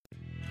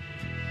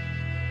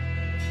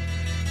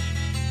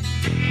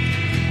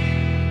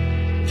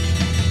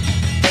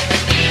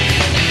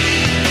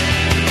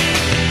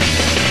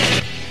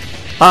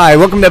Hi,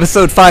 welcome to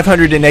episode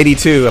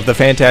 582 of the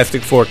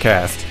Fantastic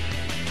Forecast.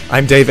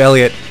 I'm Dave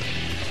Elliott,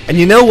 and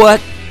you know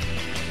what?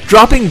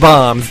 Dropping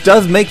bombs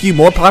does make you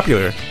more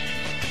popular.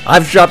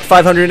 I've dropped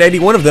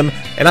 581 of them,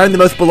 and I'm the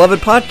most beloved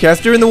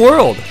podcaster in the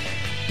world.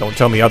 Don't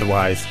tell me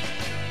otherwise.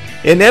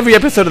 In every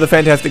episode of the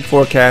Fantastic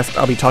Forecast,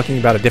 I'll be talking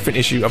about a different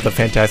issue of the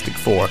Fantastic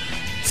Four,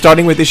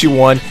 starting with issue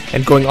 1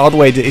 and going all the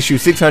way to issue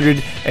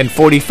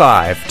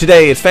 645.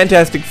 Today is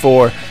Fantastic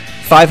Four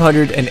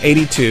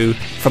 582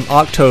 from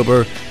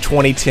October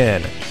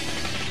 2010.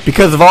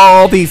 Because of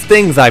all these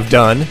things I've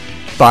done,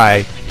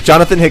 by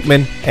Jonathan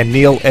Hickman and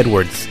Neil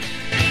Edwards.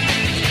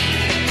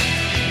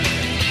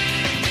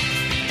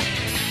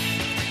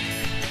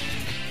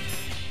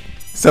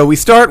 So we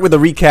start with a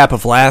recap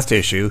of last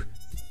issue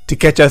to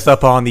catch us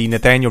up on the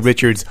Nathaniel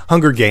Richards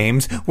Hunger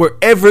Games, where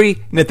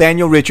every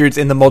Nathaniel Richards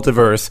in the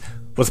multiverse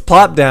was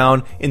plopped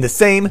down in the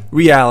same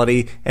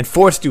reality and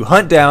forced to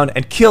hunt down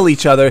and kill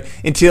each other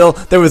until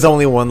there was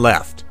only one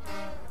left.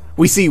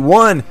 We see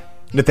one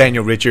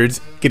Nathaniel Richards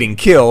getting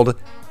killed.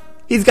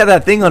 He's got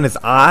that thing on his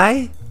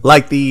eye,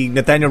 like the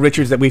Nathaniel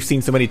Richards that we've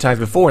seen so many times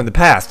before in the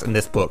past in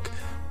this book.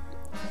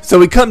 So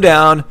we come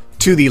down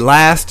to the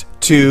last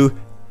two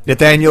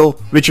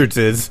Nathaniel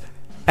Richardses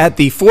at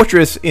the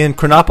fortress in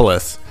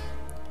Chronopolis.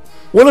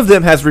 One of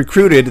them has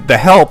recruited the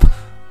help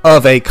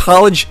of a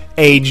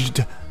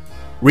college-aged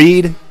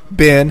Reed,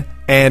 Ben,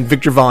 and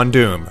Victor Von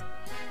Doom,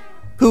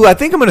 who I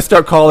think I'm going to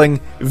start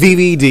calling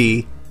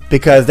VVD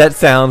because that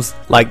sounds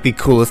like the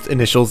coolest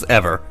initials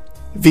ever.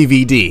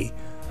 VVD.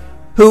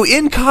 Who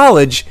in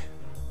college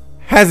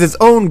has his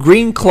own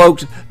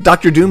green-cloaked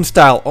Dr.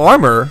 Doom-style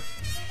armor,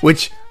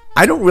 which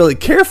I don't really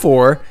care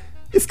for.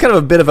 It's kind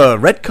of a bit of a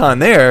retcon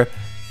there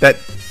that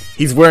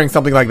he's wearing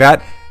something like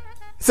that.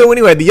 So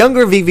anyway, the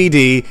younger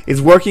VVD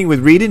is working with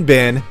Reed and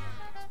Ben,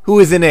 who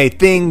is in a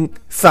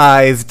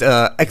thing-sized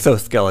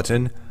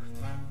exoskeleton.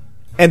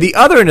 And the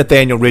other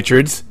Nathaniel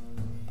Richards,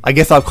 I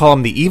guess I'll call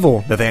him the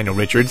evil Nathaniel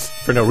Richards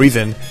for no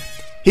reason,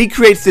 he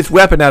creates this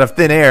weapon out of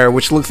thin air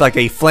which looks like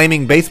a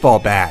flaming baseball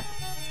bat.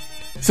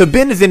 So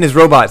Ben is in his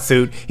robot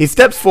suit, he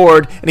steps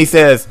forward and he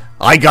says,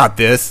 "I got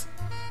this."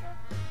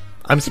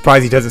 I'm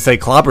surprised he doesn't say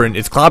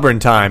it's clobbering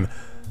time.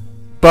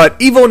 But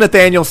evil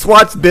Nathaniel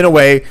swats Ben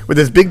away with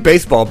his big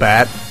baseball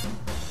bat.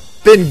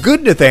 Then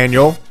good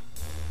Nathaniel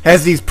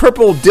has these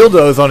purple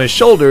dildos on his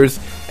shoulders,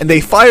 and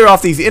they fire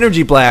off these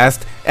energy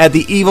blasts at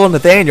the evil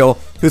Nathaniel,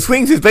 who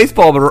swings his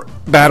baseball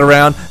bat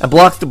around and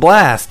blocks the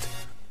blast.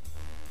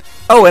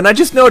 Oh, and I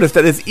just noticed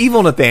that this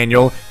evil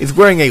Nathaniel is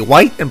wearing a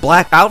white and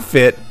black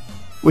outfit,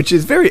 which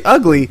is very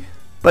ugly,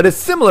 but is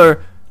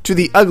similar to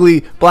the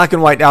ugly black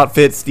and white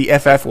outfits the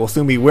FF will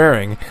soon be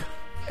wearing.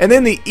 And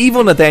then the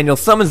evil Nathaniel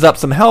summons up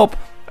some help,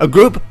 a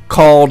group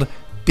called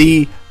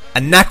the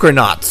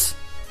Anachronauts.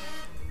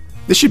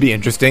 This should be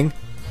interesting,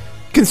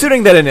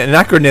 considering that an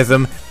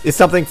anachronism is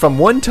something from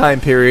one time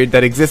period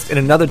that exists in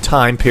another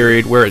time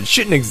period where it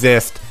shouldn't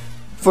exist.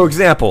 For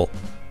example,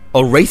 a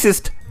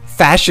racist,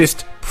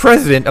 fascist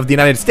president of the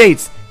United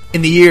States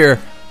in the year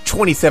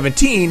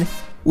 2017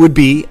 would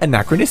be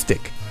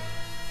anachronistic.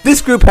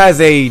 This group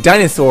has a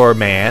dinosaur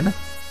man,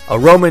 a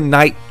Roman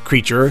knight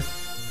creature,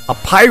 a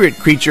pirate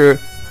creature,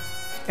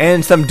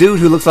 and some dude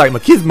who looks like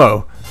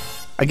Machismo.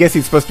 I guess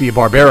he's supposed to be a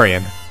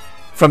barbarian.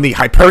 From the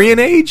Hyperion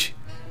Age?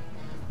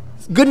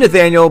 Good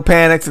Nathaniel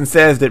panics and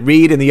says that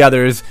Reed and the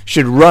others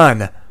should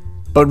run.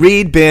 But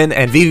Reed, Ben,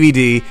 and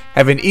VVD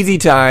have an easy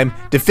time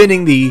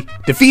defeating the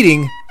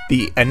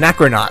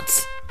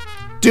Anachronauts.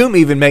 Doom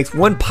even makes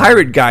one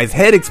pirate guy's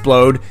head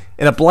explode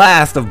in a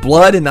blast of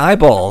blood and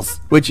eyeballs,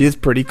 which is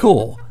pretty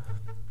cool.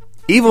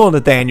 Evil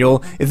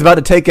Nathaniel is about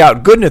to take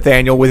out Good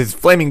Nathaniel with his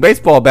flaming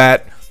baseball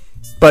bat,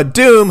 but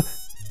Doom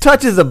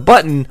touches a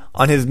button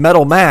on his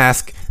metal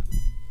mask,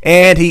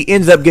 and he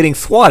ends up getting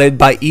swatted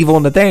by Evil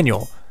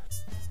Nathaniel.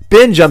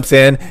 Ben jumps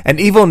in,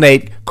 and Evil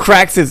Nate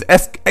cracks his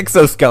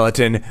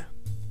exoskeleton.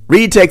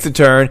 Reed takes a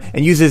turn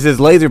and uses his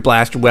laser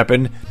blaster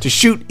weapon to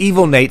shoot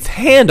Evil Nate's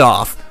hand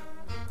off.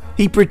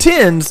 He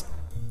pretends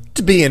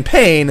to be in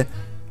pain.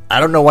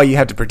 I don't know why you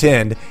have to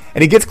pretend.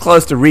 And he gets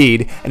close to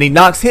Reed, and he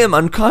knocks him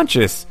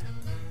unconscious.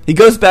 He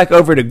goes back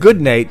over to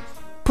Good Nate,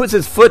 puts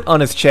his foot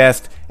on his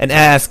chest, and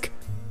asks,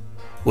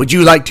 "Would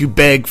you like to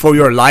beg for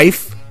your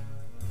life?"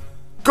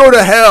 "Go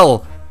to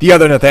hell," the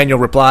other Nathaniel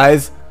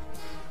replies.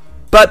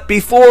 But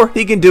before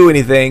he can do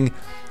anything,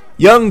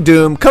 young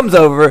Doom comes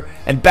over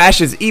and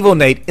bashes Evil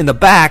Nate in the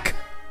back,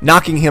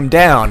 knocking him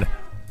down.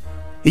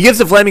 He gives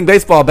the flaming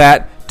baseball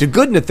bat to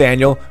Good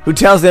Nathaniel, who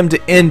tells him to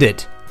end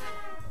it.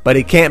 But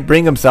he can't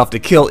bring himself to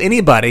kill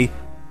anybody,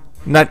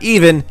 not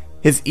even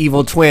his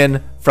evil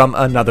twin from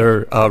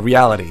another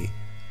reality.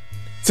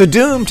 So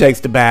Doom takes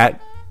the bat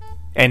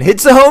and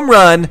hits a home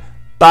run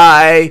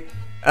by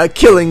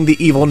killing the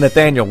evil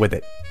Nathaniel with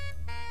it.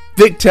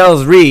 Vic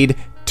tells Reed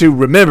to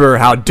remember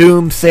how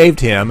Doom saved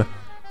him.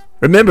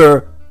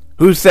 Remember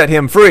who set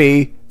him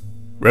free.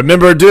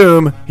 Remember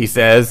Doom, he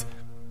says.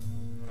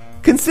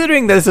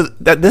 Considering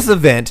that this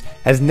event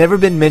has never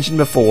been mentioned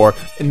before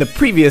in the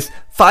previous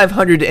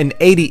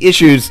 580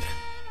 issues,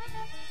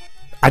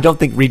 I don't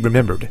think Reed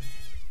remembered.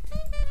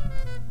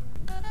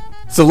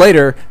 So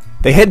later,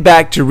 they head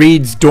back to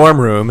Reed's dorm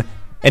room,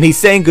 and he's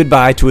saying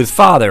goodbye to his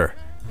father.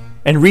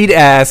 And Reed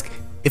asks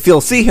if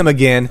he'll see him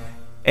again,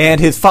 and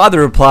his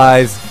father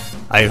replies,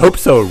 "I hope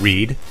so,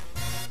 Reed."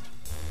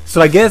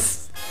 So I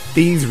guess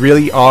these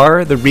really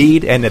are the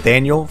Reed and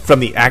Nathaniel from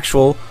the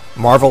actual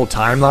Marvel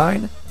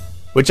timeline,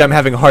 which I'm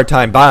having a hard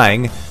time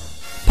buying.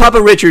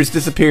 Papa Richards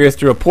disappears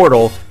through a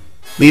portal,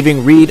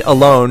 leaving Reed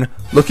alone,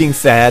 looking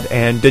sad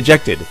and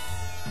dejected.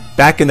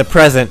 Back in the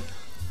present,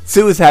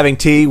 Sue is having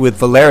tea with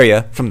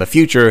Valeria from the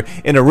future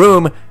in a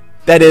room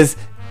that is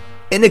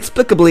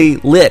inexplicably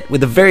lit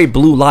with a very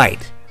blue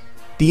light.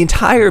 The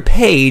entire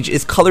page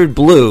is colored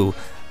blue.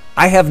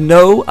 I have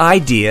no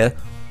idea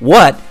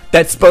what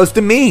that's supposed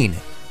to mean.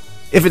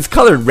 If it's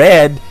colored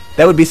red,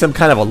 that would be some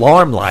kind of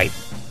alarm light.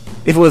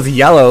 If it was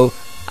yellow,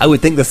 I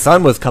would think the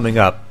sun was coming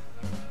up.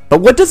 But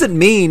what does it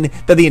mean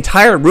that the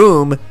entire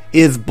room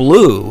is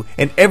blue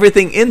and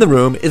everything in the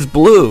room is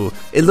blue?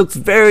 It looks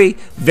very,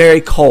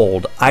 very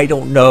cold. I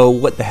don't know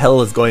what the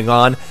hell is going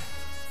on.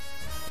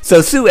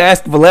 So Sue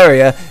asked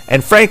Valeria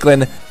and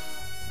Franklin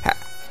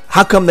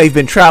how come they've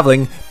been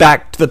traveling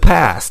back to the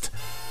past.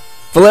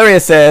 Valeria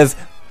says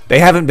they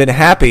haven't been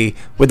happy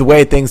with the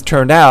way things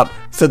turned out,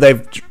 so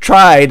they're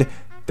trying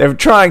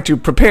to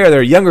prepare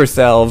their younger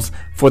selves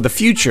for the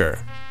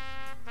future.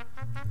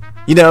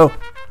 You know,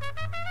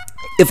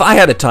 if I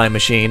had a time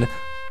machine,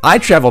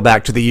 I'd travel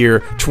back to the year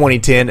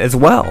 2010 as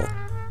well,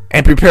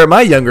 and prepare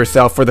my younger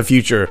self for the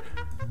future.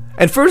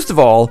 And first of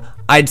all,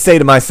 I'd say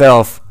to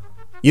myself,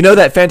 you know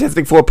that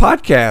Fantastic Four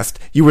podcast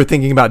you were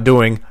thinking about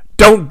doing?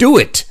 Don't do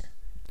it!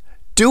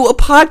 Do a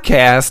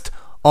podcast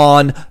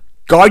on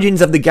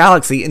Guardians of the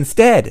Galaxy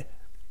instead.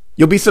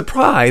 You'll be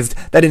surprised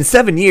that in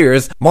 7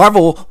 years,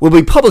 Marvel will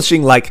be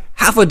publishing like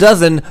half a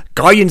dozen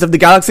Guardians of the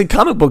Galaxy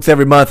comic books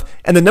every month,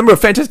 and the number of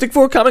Fantastic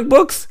Four comic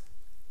books?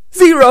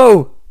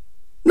 0!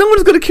 No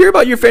one's going to care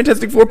about your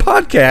Fantastic Four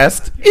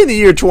podcast in the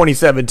year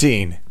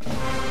 2017.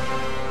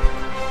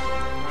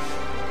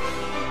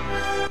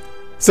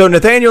 So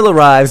Nathaniel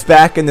arrives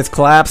back in this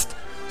collapsed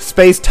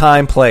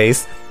space-time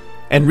place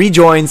and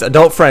rejoins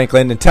adult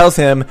Franklin and tells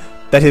him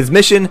that his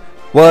mission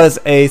was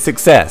a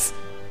success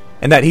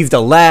and that he's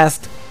the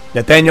last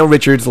Nathaniel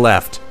Richards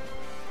left.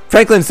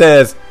 Franklin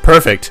says,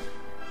 "Perfect,"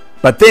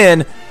 but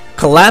then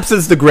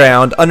collapses the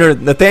ground under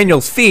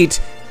Nathaniel's feet,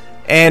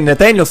 and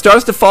Nathaniel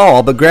starts to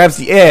fall but grabs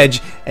the edge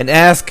and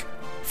asks,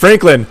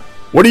 "Franklin,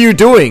 what are you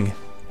doing?"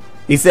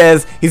 He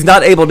says he's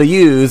not able to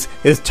use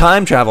his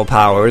time travel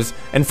powers,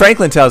 and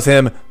Franklin tells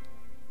him,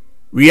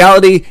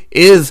 "Reality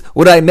is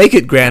what I make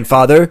it,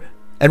 grandfather,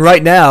 and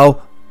right now,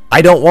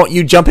 I don't want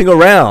you jumping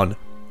around.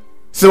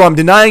 So I'm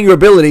denying your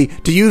ability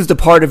to use the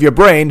part of your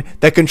brain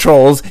that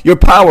controls your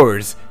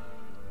powers."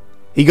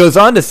 He goes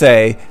on to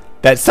say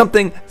that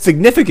something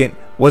significant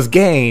was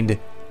gained,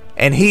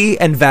 and he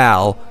and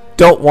Val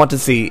don't want to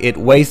see it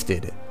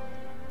wasted.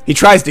 He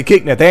tries to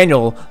kick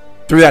Nathaniel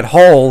through that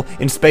hole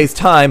in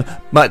space-time,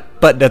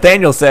 but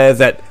Nathaniel says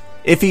that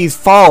if he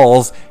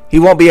falls, he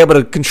won't be able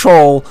to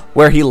control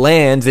where he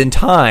lands in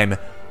time.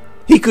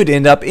 He could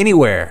end up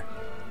anywhere.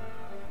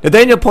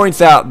 Nathaniel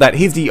points out that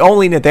he's the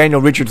only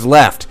Nathaniel Richards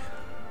left,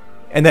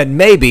 and that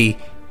maybe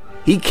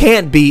he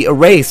can't be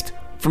erased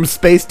from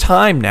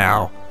space-time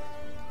now.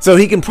 So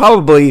he can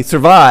probably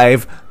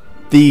survive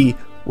the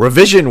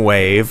revision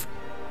wave,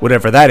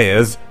 whatever that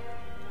is.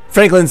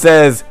 Franklin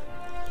says,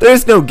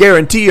 "There's no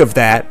guarantee of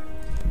that."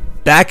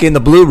 Back in the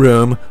Blue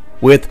Room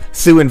with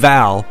Sue and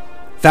Val,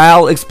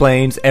 Val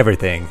explains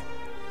everything.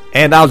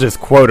 And I'll just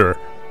quote her.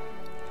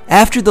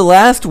 "After the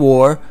last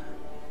war,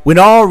 when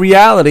all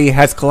reality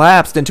has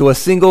collapsed into a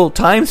single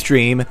time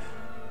stream,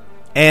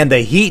 and the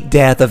heat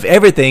death of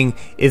everything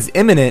is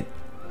imminent,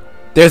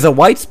 there's a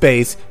white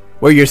space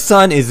where your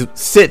son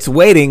sits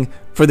waiting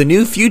for the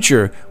new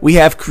future we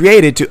have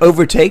created to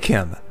overtake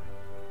him.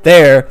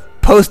 There,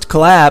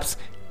 post-collapse,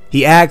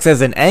 he acts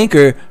as an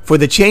anchor for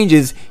the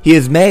changes he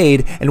has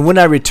made, and when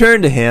I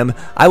return to him,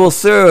 I will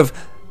serve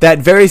that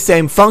very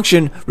same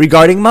function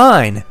regarding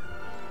mine.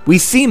 We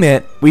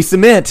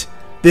cement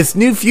this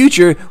new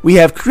future we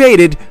have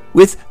created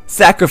with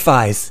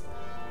sacrifice.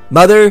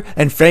 Mother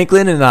and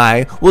Franklin and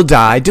I will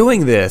die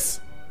doing this."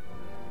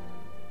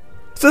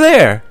 So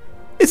there.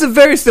 It's a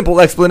very simple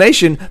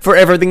explanation for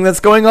everything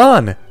that's going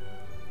on.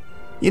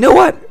 You know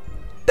what?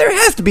 There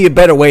has to be a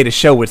better way to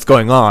show what's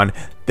going on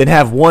than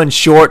have one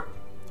short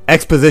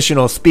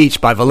expositional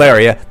speech by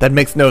Valeria that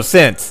makes no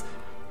sense.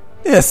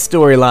 This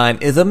storyline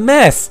is a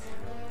mess.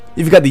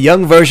 You've got the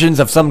young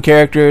versions of some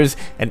characters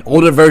and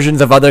older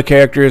versions of other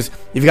characters.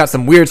 You've got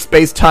some weird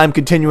space-time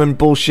continuum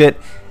bullshit,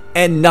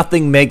 and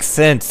nothing makes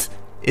sense.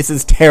 This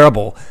is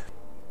terrible.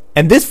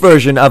 And this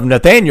version of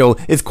Nathaniel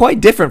is quite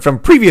different from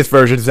previous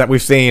versions that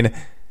we've seen.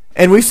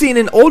 And we've seen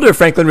an older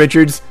Franklin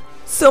Richards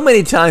so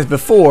many times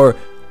before.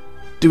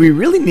 Do we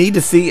really need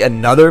to see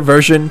another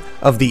version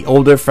of the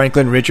older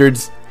Franklin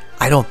Richards?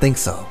 I don't think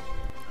so.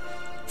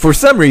 For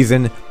some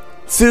reason,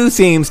 Sue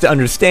seems to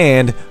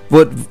understand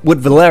what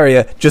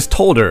Valeria just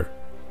told her.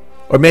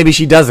 Or maybe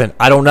she doesn't,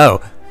 I don't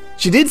know.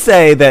 She did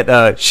say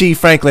that she,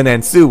 Franklin,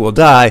 and Sue will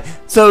die,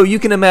 so you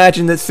can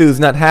imagine that Sue's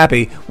not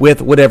happy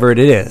with whatever it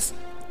is.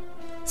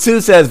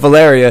 Sue says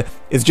Valeria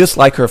is just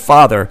like her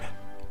father,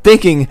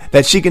 thinking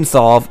that she can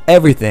solve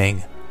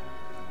everything.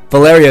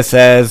 Valeria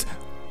says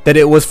that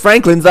it was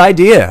Franklin's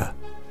idea.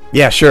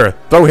 Yeah, sure,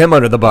 throw him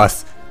under the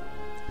bus.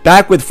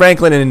 Back with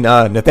Franklin and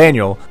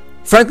Nathaniel,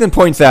 Franklin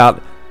points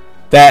out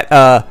that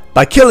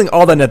by killing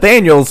all the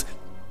Nathaniels,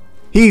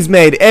 he's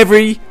made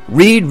every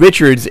Reed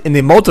Richards in the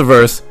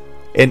multiverse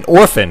an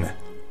orphan,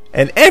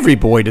 and every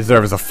boy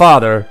deserves a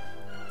father,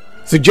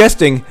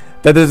 suggesting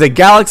that there's a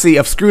galaxy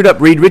of screwed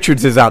up Reed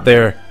Richardses out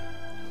there.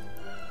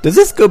 Does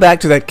this go back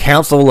to that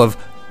council of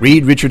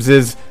Reed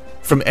Richardses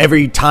from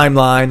every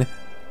timeline?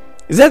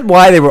 Is that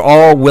why they were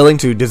all willing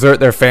to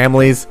desert their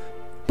families,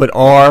 but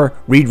R.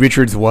 Reed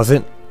Richards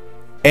wasn't?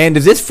 And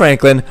is this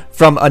Franklin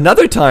from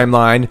another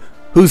timeline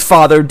whose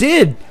father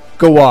did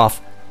go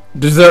off,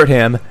 desert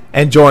him,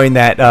 and join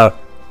that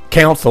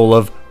council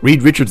of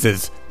Reed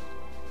Richardses?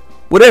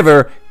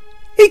 Whatever,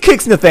 he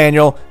kicks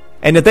Nathaniel,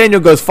 and Nathaniel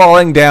goes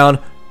falling down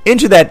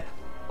into that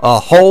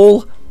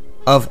hole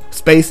of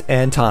space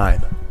and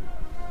time.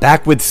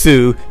 Back with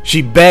Sue,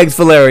 she begs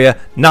Valeria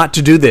not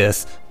to do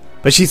this,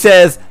 but she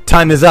says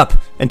time is up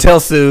and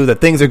tells Sue that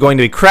things are going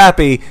to be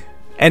crappy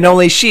and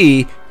only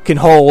she can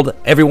hold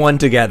everyone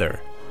together.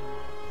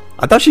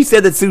 I thought she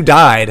said that Sue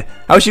died.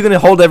 How is she going to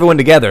hold everyone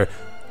together?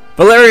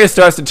 Valeria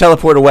starts to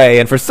teleport away,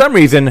 and for some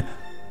reason,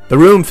 the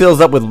room fills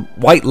up with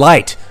white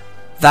light.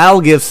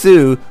 Val gives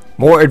Sue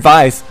more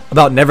advice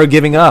about never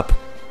giving up.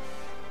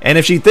 And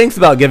if she thinks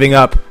about giving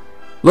up,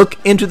 look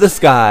into the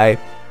sky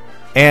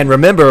and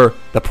remember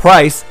the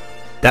price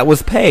that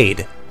was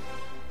paid.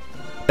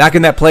 Back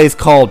in that place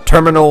called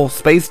Terminal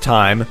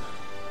Space-Time,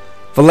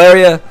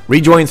 Valeria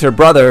rejoins her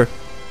brother,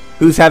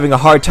 who's having a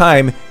hard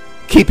time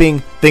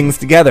keeping things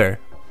together.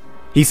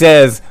 He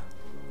says,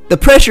 "The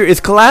pressure is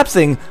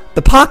collapsing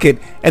the pocket,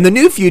 and the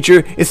new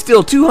future is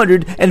still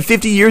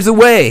 250 years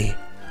away.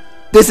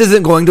 This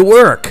isn't going to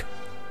work."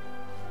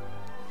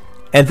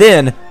 And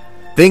then,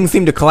 things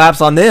seem to collapse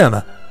on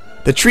them.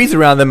 The trees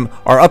around them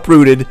are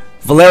uprooted.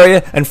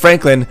 Valeria and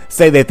Franklin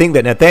say they think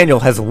that Nathaniel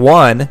has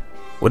won,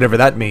 whatever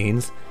that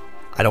means.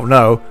 I don't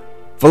know.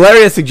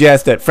 Valeria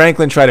suggests that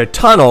Franklin try to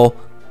tunnel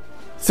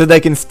so they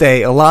can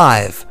stay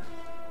alive.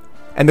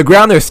 And the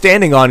ground they're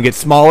standing on gets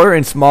smaller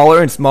and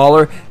smaller and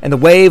smaller, and the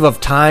wave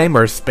of time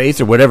or space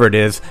or whatever it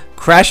is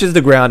crashes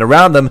the ground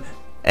around them,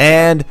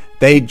 and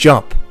they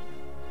jump.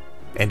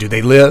 And do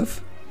they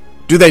live?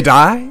 Do they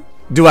die?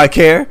 Do I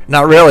care?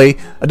 Not really.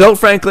 Adult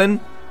Franklin,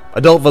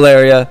 adult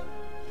Valeria,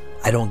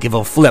 I don't give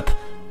a flip.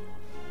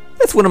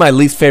 That's one of my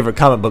least favorite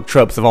comic book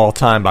tropes of all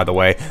time, by the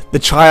way. The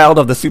child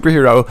of the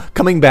superhero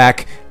coming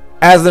back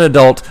as an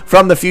adult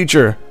from the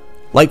future,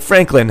 like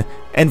Franklin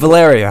and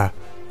Valeria,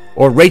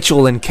 or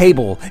Rachel and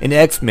Cable in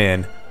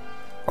X-Men,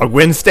 or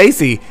Gwen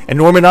Stacy and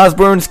Norman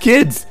Osborn's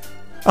kids.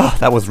 Oh,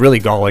 that was really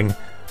galling.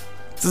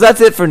 So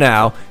that's it for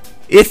now.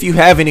 If you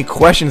have any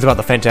questions about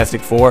the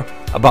Fantastic Four,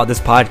 about this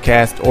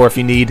podcast, or if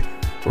you need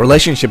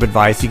relationship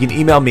advice, you can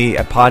email me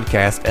at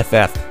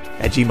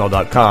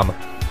podcastff@gmail.com.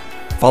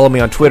 Follow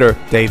me on Twitter,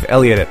 Dave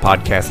Elliott at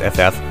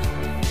podcastff.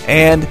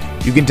 And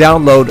you can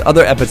download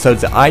other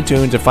episodes at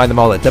iTunes or find them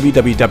all at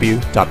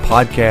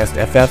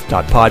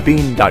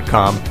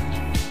www.podcastff.podbean.com.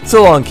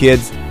 So long,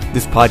 kids.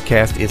 This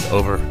podcast is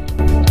over.